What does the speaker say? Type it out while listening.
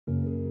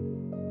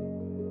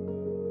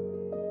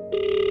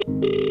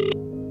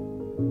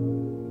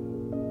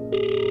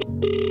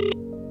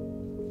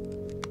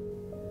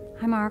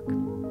Hi, Mark.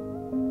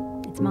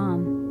 It's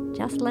Mom.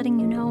 Just letting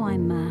you know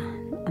I'm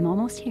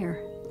almost here.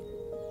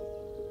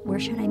 Where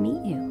should I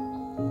meet you?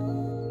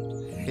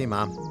 Hey,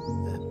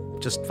 Mom.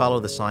 Just follow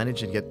the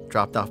signage and get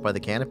dropped off by the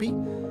canopy.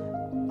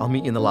 I'll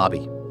meet you in the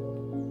lobby.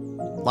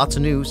 Lots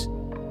of news.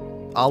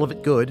 All of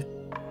it good.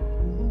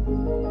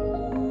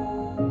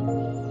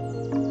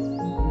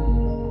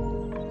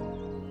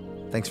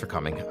 Thanks for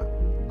coming.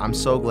 I'm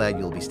so glad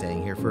you'll be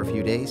staying here for a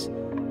few days.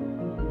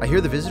 I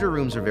hear the visitor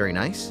rooms are very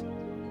nice.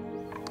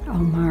 Oh,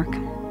 Mark.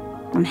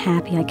 I'm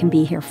happy I can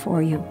be here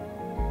for you.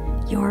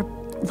 You're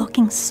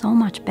looking so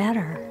much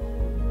better.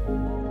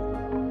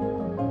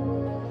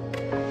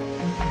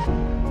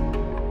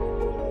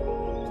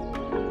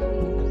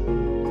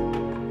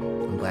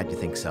 I'm glad you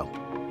think so.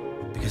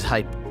 Because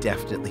I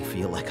definitely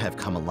feel like I've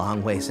come a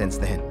long way since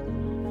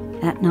then.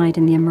 That night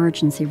in the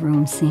emergency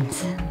room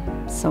seems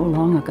so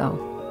long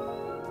ago.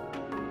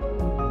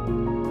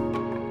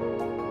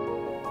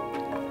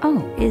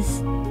 Oh,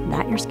 is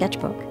that your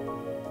sketchbook?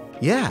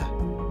 Yeah.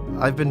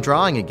 I've been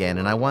drawing again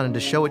and I wanted to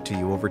show it to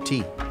you over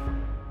tea.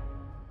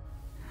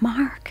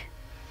 Mark,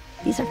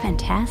 these are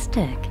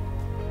fantastic.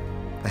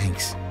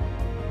 Thanks.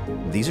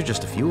 These are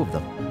just a few of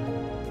them.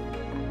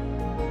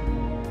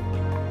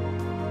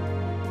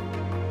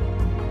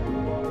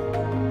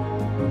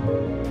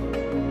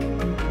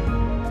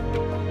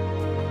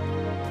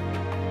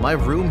 My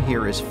room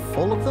here is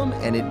full of them,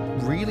 and it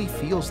really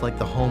feels like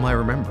the home I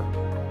remember.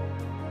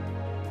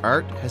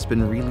 Art has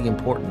been really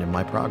important in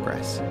my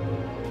progress.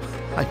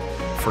 I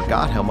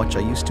forgot how much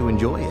I used to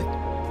enjoy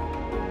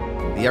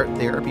it. The art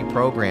therapy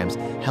programs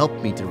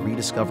helped me to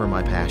rediscover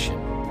my passion.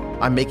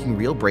 I'm making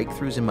real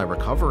breakthroughs in my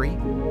recovery.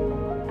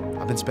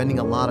 I've been spending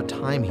a lot of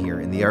time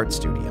here in the art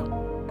studio.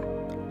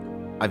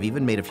 I've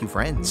even made a few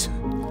friends.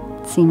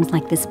 Seems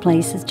like this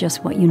place is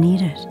just what you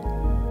needed.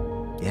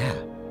 Yeah.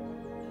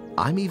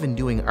 I'm even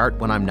doing art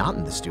when I'm not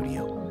in the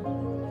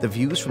studio. The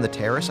views from the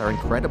terrace are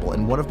incredible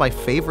and one of my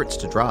favorites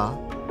to draw.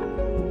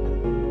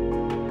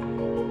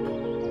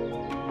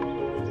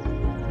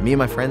 Me and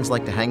my friends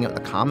like to hang out in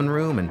the common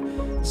room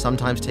and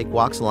sometimes take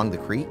walks along the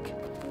creek.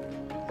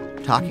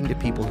 Talking to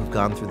people who've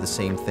gone through the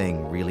same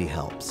thing really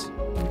helps.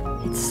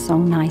 It's so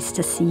nice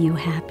to see you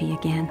happy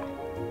again.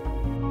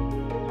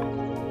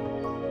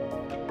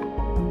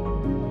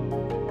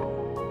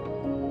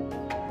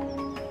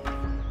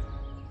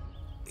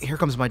 Here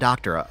comes my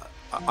doctor.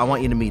 I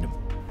want you to meet him.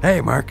 Hey,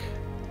 Mark.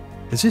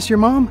 Is this your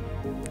mom?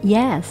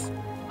 Yes.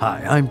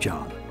 Hi, I'm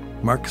John,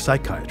 Mark's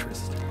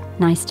psychiatrist.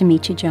 Nice to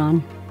meet you,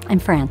 John. I'm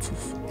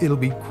Frances. It'll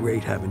be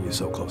great having you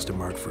so close to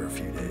Mark for a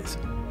few days.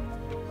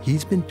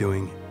 He's been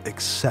doing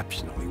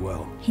exceptionally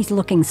well. He's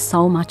looking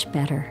so much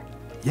better.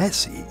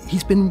 Yes,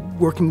 he's been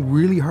working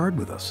really hard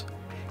with us.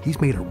 He's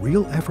made a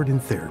real effort in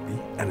therapy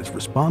and is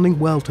responding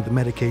well to the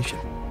medication.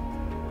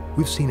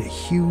 We've seen a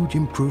huge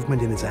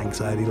improvement in his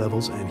anxiety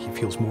levels and he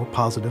feels more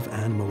positive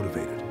and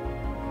motivated.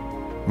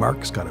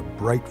 Mark's got a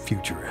bright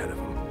future ahead of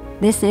him.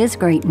 This is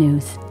great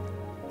news.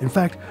 In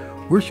fact,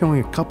 we're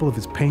showing a couple of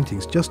his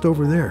paintings just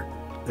over there.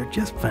 They're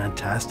just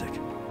fantastic.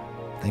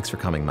 Thanks for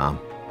coming, Mom.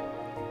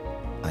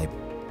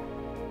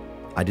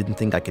 I didn't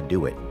think I could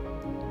do it,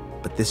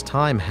 but this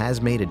time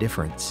has made a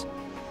difference.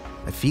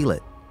 I feel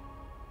it.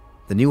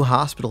 The new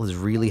hospital has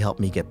really helped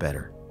me get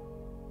better.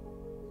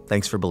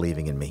 Thanks for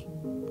believing in me.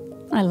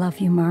 I love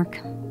you, Mark.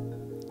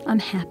 I'm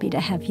happy to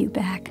have you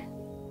back.